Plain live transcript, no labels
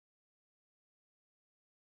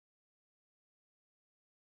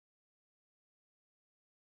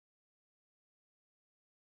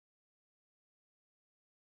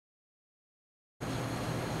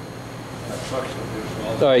All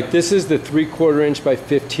right, this is the 3/4 inch by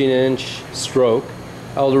 15 inch stroke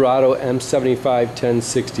Eldorado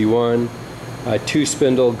M75-1061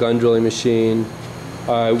 2-spindle gun drilling machine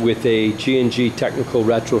with a G&G technical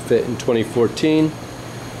retrofit in 2014.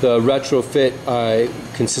 The retrofit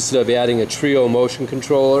consisted of adding a Trio motion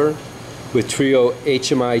controller with Trio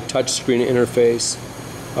HMI touchscreen interface.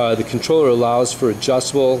 The controller allows for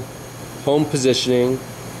adjustable home positioning,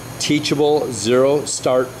 teachable zero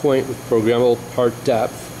start point with programmable part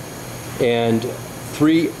depth, and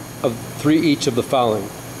three each of the following: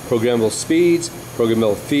 programmable speeds,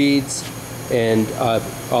 programmable feeds, and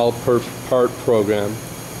all per part program.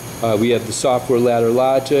 We have the software ladder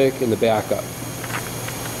logic and the backup.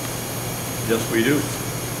 Yes, we do.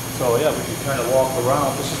 So yeah, we can kind of walk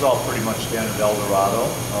around. This is all pretty much standard Eldorado.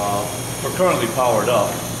 We're currently powered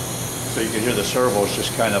up, so you can hear the servos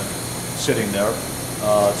just kind of sitting there.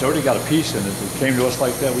 It's already got a piece in it. It came to us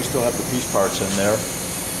like that. We still have the piece parts in there.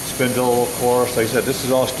 Spindle, of course. Like I said, this is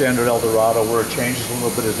all standard Eldorado. Where it changes a little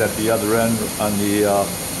bit is at the other end on the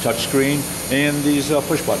touch screen, and these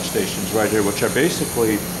push button stations right here, which are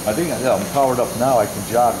basically, I think, yeah, I'm powered up now. I can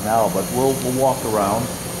jog now, but we'll walk around.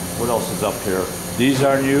 What else is up here? These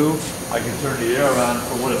are new. I can turn the air on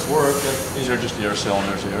for what it's worth. These are just the air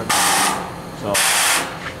cylinders here. So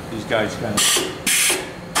these guys kind of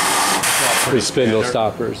pretty spindle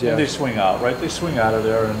stoppers, yeah. And they swing out, right? They swing out of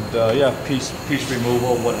there, and yeah, piece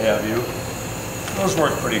removal, what have you. Those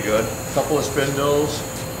work pretty good. A couple of spindles.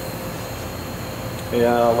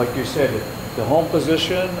 Yeah, like you said, the home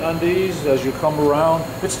position on these as you come around,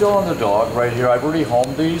 it's still on the dog right here. I've already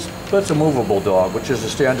homed these, but it's a movable dog, which is a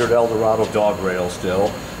standard Eldorado dog rail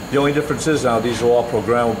still. The only difference is now these are all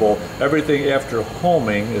programmable. Everything after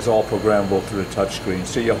homing is all programmable through the touchscreen.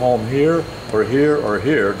 So you home here or here or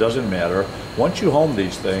here, doesn't matter. Once you home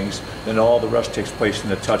these things, then all the rest takes place in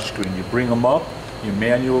the touchscreen. You bring them up, you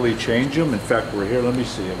manually change them. In fact, we're here, let me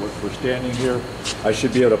see it. We're standing here. I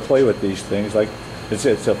should be able to play with these things. Like it's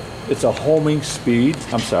a homing speed,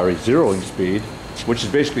 zeroing speed, which is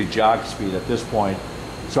basically jog speed at this point.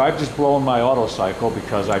 So I've just blown my auto cycle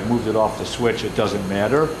because I've moved it off the switch. It doesn't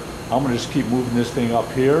matter. I'm gonna just keep moving this thing up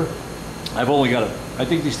here. I've only got I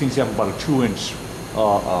think these things have about a 2-inch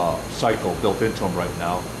cycle built into them right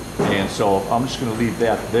now. And so I'm just gonna leave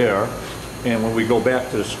that there. And when we go back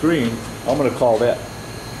to the screen, I'm gonna call that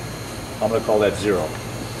zero.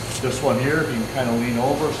 This one here, you can kind of lean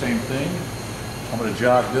over, same thing. I'm gonna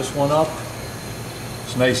jog this one up.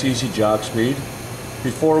 It's nice, easy jog speed.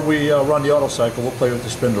 Before we run the auto cycle, we'll play with the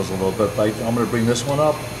spindles a little bit. I'm going to bring this one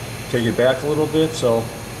up, take it back a little bit. So,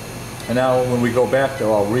 and now when we go back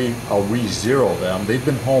there, I'll re-zero them. They've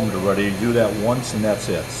been homed already. You do that once and that's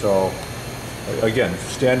it. So, again,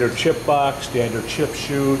 standard chip box, standard chip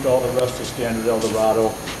shoot. All the rest is standard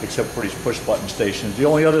Eldorado, except for these push button stations. The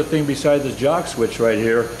only other thing besides this jog switch right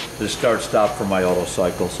here is start-stop for my auto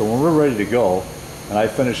cycle. So when we're ready to go, and I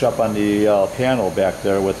finish up on the panel back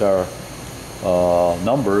there with our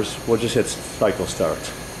numbers, we'll just hit cycle start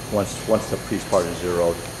once the piece part is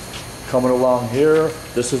zeroed. Coming along here,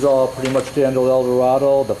 this is all pretty much standard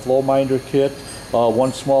Eldorado, the flow minder kit.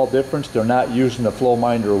 One small difference, they're not using the flow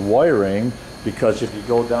minder wiring, because if you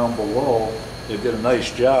go down below, they did a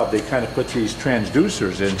nice job. They kind of put these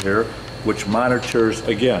transducers in here, which monitors,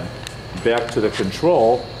 again, back to the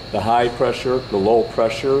control, the high pressure, the low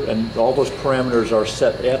pressure, and all those parameters are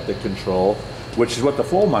set at the control, which is what the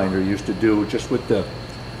flow minder used to do, just with the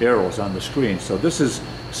arrows on the screen. So this is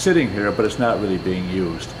sitting here, but it's not really being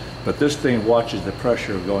used. But this thing watches the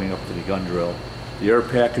pressure going up to the gun drill. The air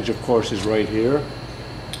package, of course, is right here.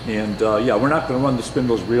 And yeah, we're not going to run the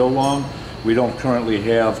spindles real long. We don't currently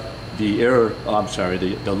have the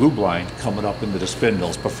the lube line coming up into the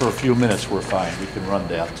spindles, but for a few minutes we're fine. We can run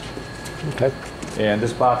that. Okay. And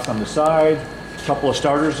this box on the side, a couple of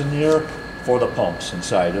starters in here for the pumps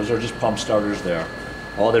inside. Those are just pump starters there.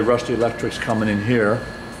 All the rusty electrics coming in here,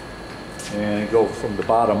 and go from the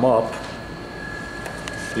bottom up.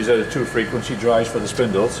 These are the 2 frequency drives for the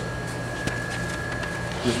spindles.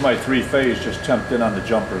 This is my 3-phase just temped in on the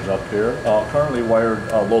jumpers up here. Currently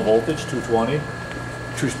wired low voltage, 220.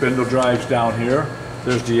 2 spindle drives down here.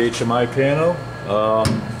 There's the HMI panel.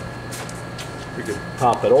 We could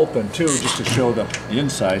pop it open too, just to show the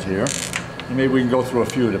inside here. And maybe we can go through a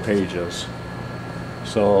few of the pages.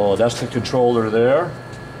 So that's the controller there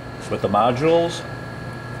with the modules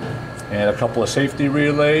and a couple of safety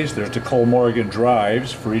relays. There's the Cole Morgan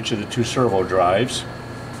drives for each of the 2 servo drives,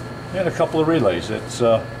 and a couple of relays. It's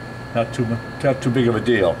not too big of a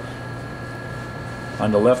deal.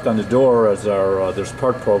 On the left on the door is our there's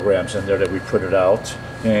part programs in there that we printed out,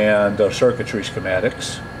 and circuitry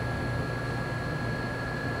schematics.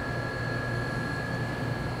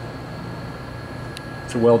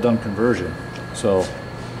 It's a well done conversion. So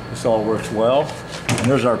this all works well.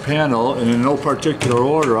 And there's our panel, and in no particular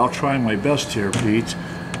order, I'll try my best here, Pete.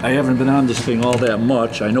 I haven't been on this thing all that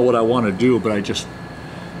much. I know what I want to do, but I just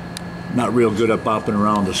not real good at bopping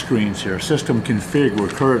around the screens here. System config, we're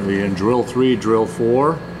currently in drill 3, drill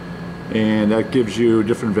 4, and that gives you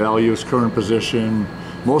different values, current position.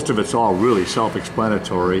 Most of it's all really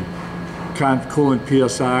self-explanatory. Coolant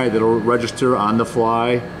PSI that'll register on the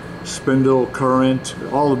fly, spindle, current,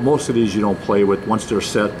 most of these you don't play with. Once they're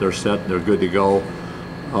set, they're good to go.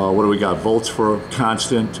 What do we got? Volts for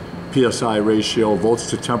constant, PSI ratio, volts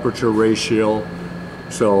to temperature ratio.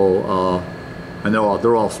 So, and they're all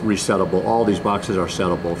resettable. All these boxes are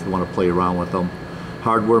settable if you want to play around with them.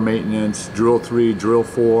 Hardware maintenance, drill 3, drill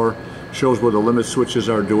 4, shows where the limit switches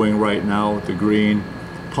are doing right now with the green.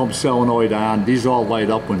 Pump solenoid on. These all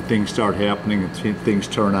light up when things start happening and things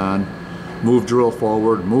turn on. Move drill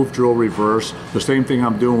forward, move drill reverse. The same thing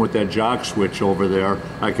I'm doing with that jog switch over there,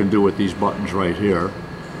 I can do with these buttons right here.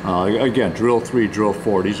 Again, drill 3, drill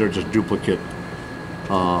 4. These are just duplicate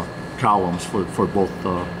columns for both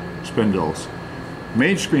spindles.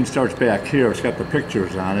 Main screen starts back here. It's got the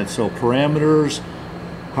pictures on it. So parameters,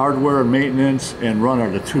 hardware and maintenance, and run are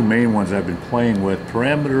the two main ones I've been playing with.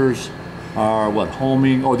 Parameters are what,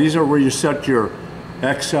 homing. Oh, these are where you set your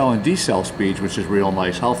XL and decel speeds, which is real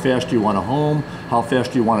nice. How fast do you want to home? How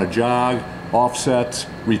fast do you want to jog? Offsets,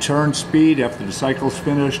 return speed after the cycle's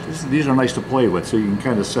finished. These are nice to play with, so you can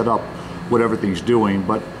kind of set up what everything's doing.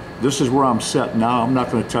 But this is where I'm set now. I'm not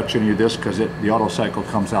going to touch any of this because the auto cycle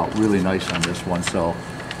comes out really nice on this one. So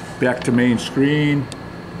back to main screen.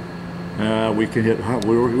 We can hit,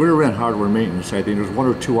 we're in hardware maintenance, I think. There's one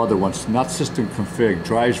or two other ones, not system config.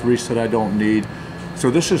 Drives reset I don't need. So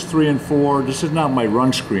this is 3 and 4. This is not my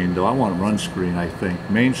run screen though. I want run screen, I think.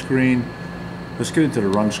 Main screen. Let's get into the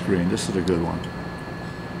run screen. This is a good one.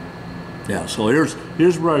 Yeah, so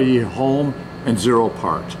here's where you home and 0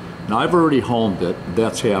 part. Now I've already homed it.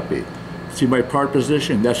 That's happy. See my part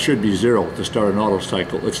position? That should be 0 to start an auto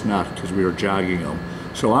cycle. It's not because we are jogging them.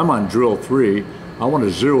 So I'm on drill 3. I want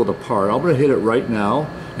to 0 the part. I'm going to hit it right now,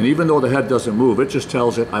 and even though the head doesn't move, it just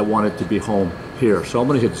tells it I want it to be home here. So I'm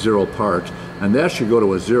going to hit 0 part, and that should go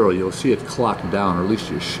to a 0. You'll see it clock down, or at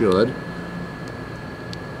least you should.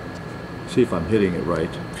 See if I'm hitting it right.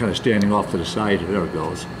 I'm kind of standing off to the side. There it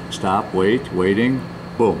goes. Stop, wait, waiting,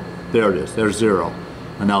 boom. There it is. There's 0.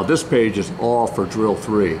 And now this page is all for drill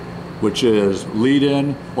 3, which is lead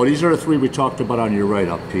in. Well, these are the 3 we talked about on your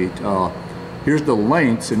write-up, Pete. Here's the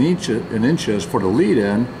lengths in inches for the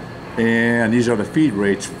lead-in, and these are the feed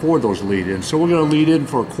rates for those lead-ins. So we're going to lead in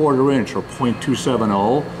for a 1/4 inch or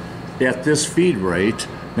 0.270 at this feed rate.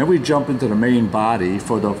 Then we jump into the main body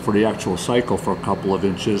for the actual cycle for a couple of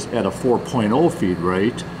inches at a 4.0 feed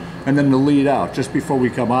rate, and then the lead out. Just before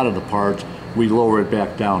we come out of the part, we lower it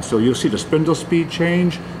back down. So you'll see the spindle speed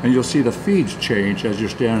change, and you'll see the feeds change as you're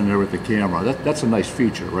standing there with the camera. That's a nice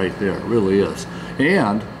feature right there. It really is.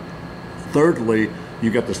 And thirdly, you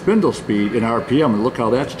get the spindle speed in RPM, and look how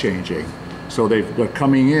that's changing. So they're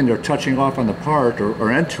coming in, they're touching off on the part or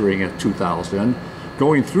entering at 2,000,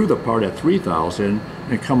 going through the part at 3,000,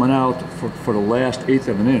 and coming out for the last 1/8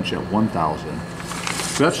 of an inch at 1,000.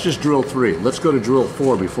 So that's just drill 3. Let's go to drill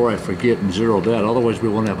 4 before I forget and 0 that, otherwise we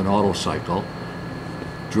won't have an auto cycle.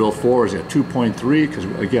 Drill 4 is at 2.3 because,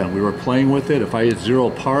 again, we were playing with it. If I hit 0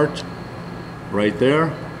 part, right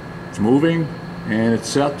there, it's moving. And it's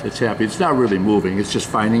set, it's happy. It's not really moving, it's just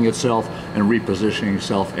finding itself and repositioning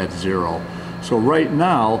itself at 0. So right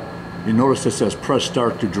now, you notice it says press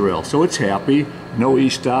start to drill. So it's happy, no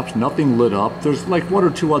e-stops, nothing lit up. There's like 1 or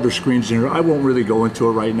 2 other screens in here. I won't really go into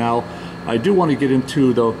it right now. I do want to get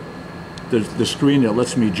into the screen that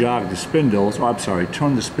lets me jog the spindles. Oh, I'm sorry,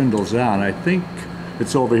 turn the spindles on. I think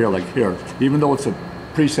it's over here, like here. Even though it's a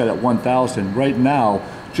preset at 1,000, right now,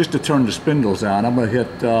 just to turn the spindles on, I'm going to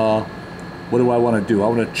hit, what do I want to do? I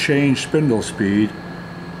want to change spindle speed.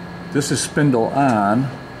 This is spindle on.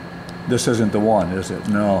 This isn't the one, is it?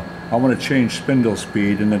 No. I want to change spindle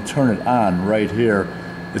speed and then turn it on right here.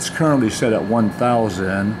 It's currently set at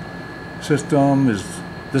 1,000. System is,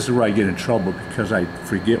 this is where I get in trouble because I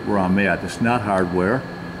forget where I'm at. It's not hardware.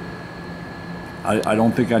 I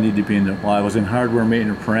don't think I need to be in the, well, I was in hardware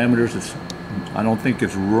maintenance parameters. I don't think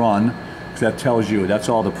it's run, because that tells you, that's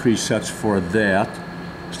all the presets for that.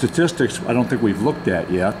 Statistics, I don't think we've looked at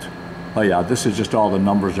yet. Oh yeah, this is just all the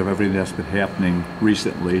numbers of everything that's been happening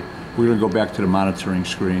recently. We're going to go back to the monitoring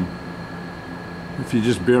screen. If you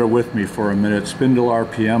just bear with me for a minute, spindle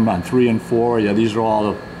RPM on 3 and 4, yeah, these are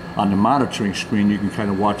all on the monitoring screen. You can kind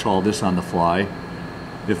of watch all this on the fly.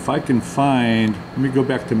 If I can find, let me go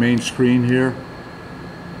back to main screen here.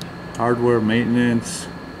 hardware, maintenance,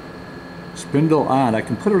 spindle on. I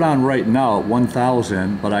can put it on right now at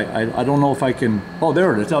 1,000, but I don't know if I can. Oh,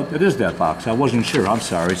 there it is. It is that box. I wasn't sure. I'm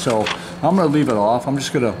sorry. So I'm going to leave it off. I'm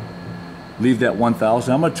just going to leave that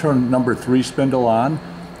 1,000. I'm going to turn number 3 spindle on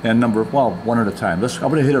and one at a time. I'm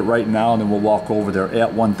going to hit it right now, and then we'll walk over there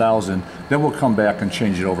at 1,000. Then we'll come back and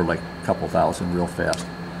change it over like a couple thousand real fast.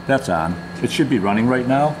 That's on. It should be running right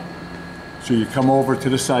now. So you come over to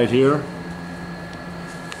the side here.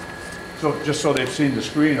 So just so they've seen the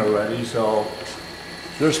screen already, so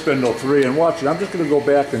there's spindle 3, and watch it. I'm just going to go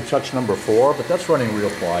back and touch number 4, but that's running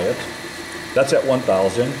real quiet. That's at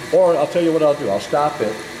 1,000. Or I'll tell you what I'll do. I'll stop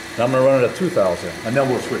it, and I'm going to run it at 2,000, and then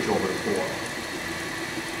we'll switch over to 4.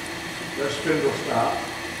 There's spindle stop.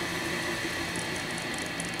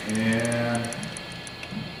 And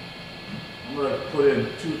I'm going to put in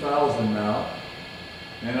 2,000 now,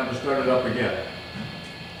 and I'm going to start it up again.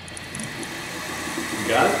 You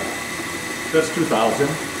got it? That's 2,000.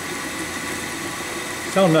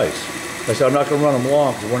 Sound nice. I said I'm not going to run them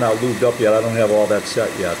long because we're not lubed up yet. I don't have all that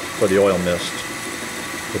set yet for the oil mist.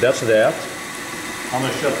 But that's that. I'm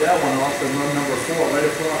going to shut that one off and run number 4 right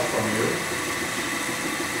across from you.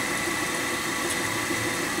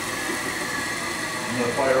 I'm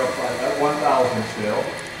going to fire up at 1,000 still.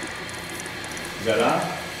 Is that on?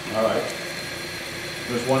 All right.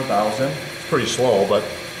 There's 1,000. It's pretty slow, but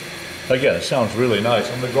again, it sounds really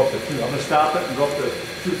nice. I'm going to go up to 2. I'm going to stop it and go up to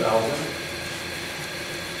 2,000.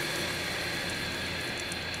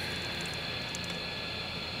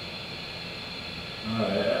 All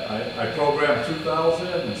right. I programmed 2,000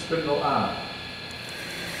 and spindle on.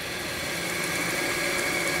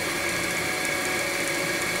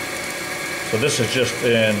 So this is just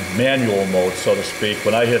in manual mode, so to speak.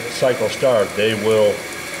 When I hit cycle start, they will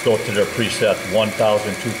go to their preset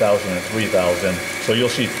 1,000, 2,000, and 3,000. So you'll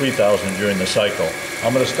see 3,000 during the cycle.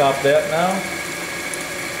 I'm going to stop that now.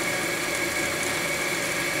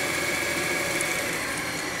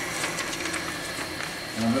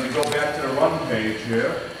 And I'm going to go back to the run page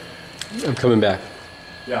here. I'm coming back.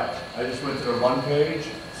 Yeah, I just went to the run page,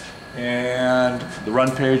 and the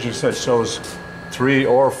run page, it says shows 3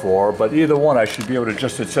 or 4, but either one I should be able to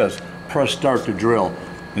just, it says press start to drill.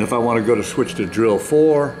 And if I want to go to switch to drill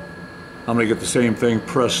 4, I'm going to get the same thing,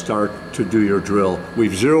 press start to do your drill.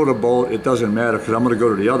 We've zeroed a bolt, it doesn't matter because I'm going to go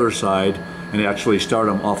to the other side and actually start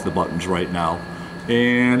them off the buttons right now.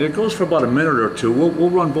 And it goes for about a minute or 2. We'll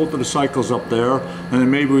run both of the cycles up there, and then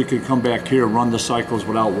maybe we could come back here and run the cycles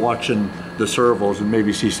without watching the servos and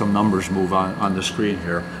maybe see some numbers move on the screen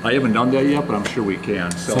here. I haven't done that yet, but I'm sure we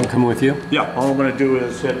can. So I'm coming with you? Yeah, all I'm going to do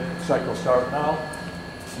is hit cycle start now.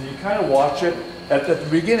 And you kind of watch it. At the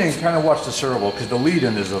beginning, kind of watch the servo because the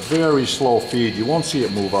lead-in is a very slow feed. You won't see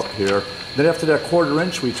it move up here. Then after that 1/4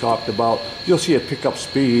 inch we talked about, you'll see it pick up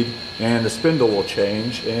speed and the spindle will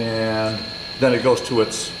change, and then it goes to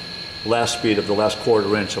its last speed of the last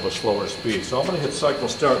 1/4 inch of a slower speed. So I'm going to hit cycle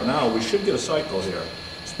start now. We should get a cycle here.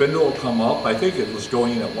 Spindle will come up. I think it was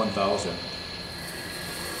going in at 1,000.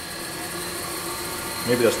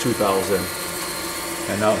 Maybe that's 2,000.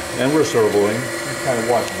 And we're servoing. You kind of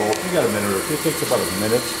watch both. You got a minute or 2. It takes about a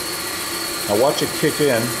minute. Now watch it kick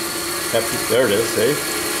in. There it is, see?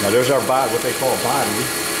 Now there's our body, what they call a body.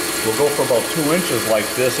 We'll go for about 2 inches like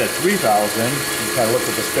this at 3,000. You kind of look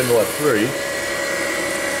at the spindle at 3.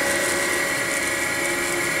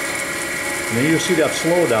 And then you'll see that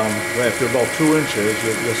slow down right after about 2 inches.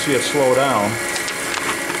 You'll see it slow down.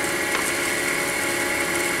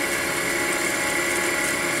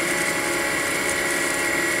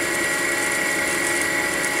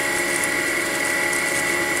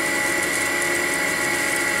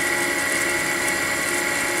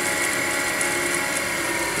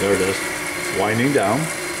 There it is. It's winding down.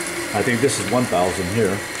 I think this is 1,000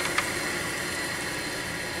 here.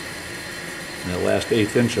 And the last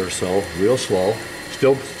 1/8 inch or so, real slow.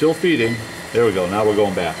 Still feeding. There we go. Now we're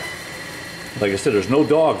going back. Like I said, there's no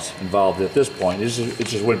dogs involved at this point. It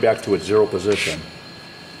just went back to its 0 position.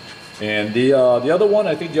 And the other one,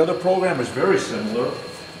 I think the other program is very similar.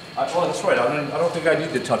 Oh, that's right. I don't think I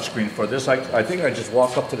need the touch screen for this. I think I just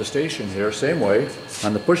walk up to the station here, same way,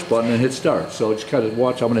 on the push button and hit start. So just kind of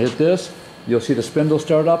watch. I'm going to hit this. You'll see the spindle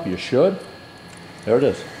start up. You should. There it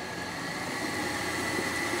is.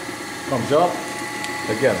 Comes up.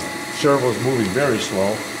 Again, servo's moving very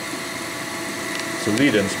slow. It's a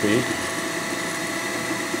lead-in speed.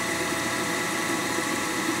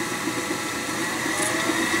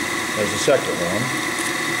 There's the second one.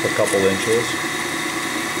 A couple inches.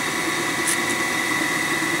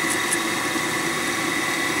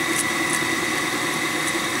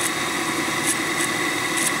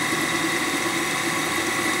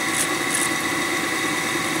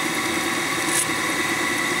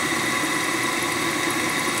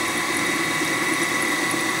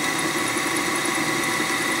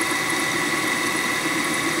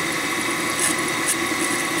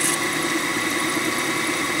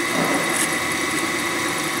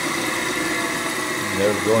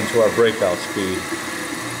 Go into our breakout speed.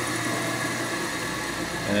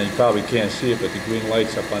 And then you probably can't see it, but the green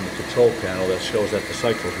light's up on the control panel that shows that the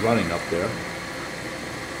cycle's running up there.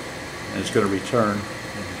 And it's going to return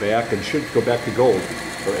back and should go back to gold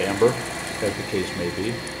or amber, as the case may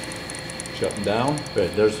be. Shutting down.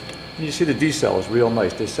 Good. You see the decel is real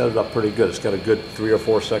nice. They set it up pretty good. It's got a good 3 or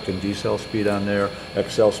 4 second decel speed on there.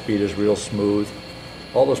 XL speed is real smooth.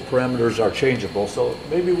 All those parameters are changeable. So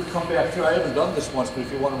maybe we come back to, I haven't done this once, but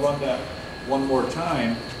if you want to run that one more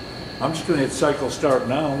time, I'm just going to hit cycle start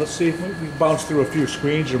now. Let's see if we bounce through a few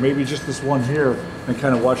screens, or maybe just this one here, and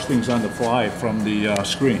kind of watch things on the fly from the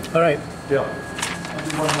screen. All right. Yeah. I'll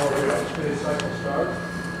do one more here. I'm just going to hit cycle start.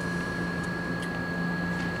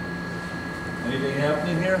 Anything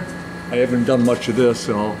happening here? I haven't done much of this,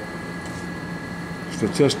 so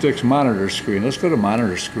statistics, monitor screen. Let's go to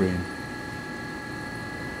monitor screen.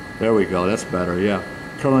 There we go. That's better. Yeah.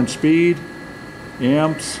 Current speed,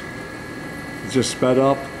 amps. It's just sped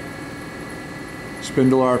up.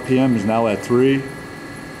 Spindle RPM is now at 3.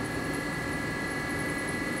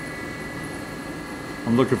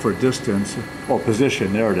 I'm looking for distance. Oh,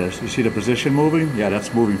 position, there it is. You see the position moving? Yeah,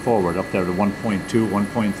 that's moving forward up there to 1.2,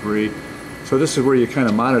 1.3. So this is where you kind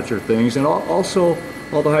of monitor things, and also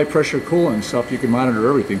all the high pressure coolant stuff. You can monitor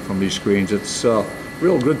everything from these screens. It's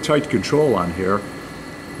real good tight control on here.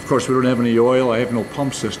 Of course, we don't have any oil. I have no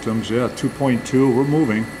pump systems. Yeah, 2.2, we're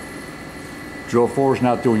moving. Drill 4 is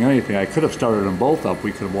not doing anything. I could have started them both up.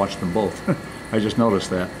 We could have watched them both. I just noticed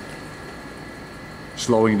that.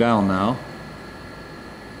 Slowing down now.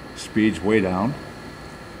 Speed's way down.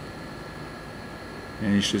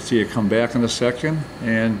 And you should see it come back in a second,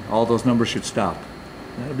 and all those numbers should stop.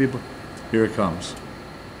 That'll be, here it comes.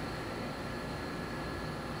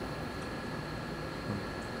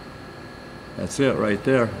 That's it right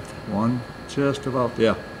there. One, just about,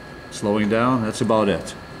 yeah. Slowing down, that's about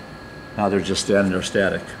it. Now they're just standing there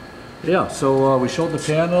static. Yeah, so we showed the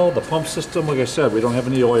panel, the pump system. Like I said, we don't have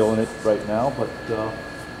any oil in it right now, but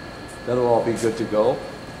that'll all be good to go.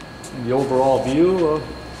 And the overall view,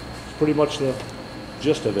 pretty much the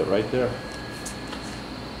gist of it right there.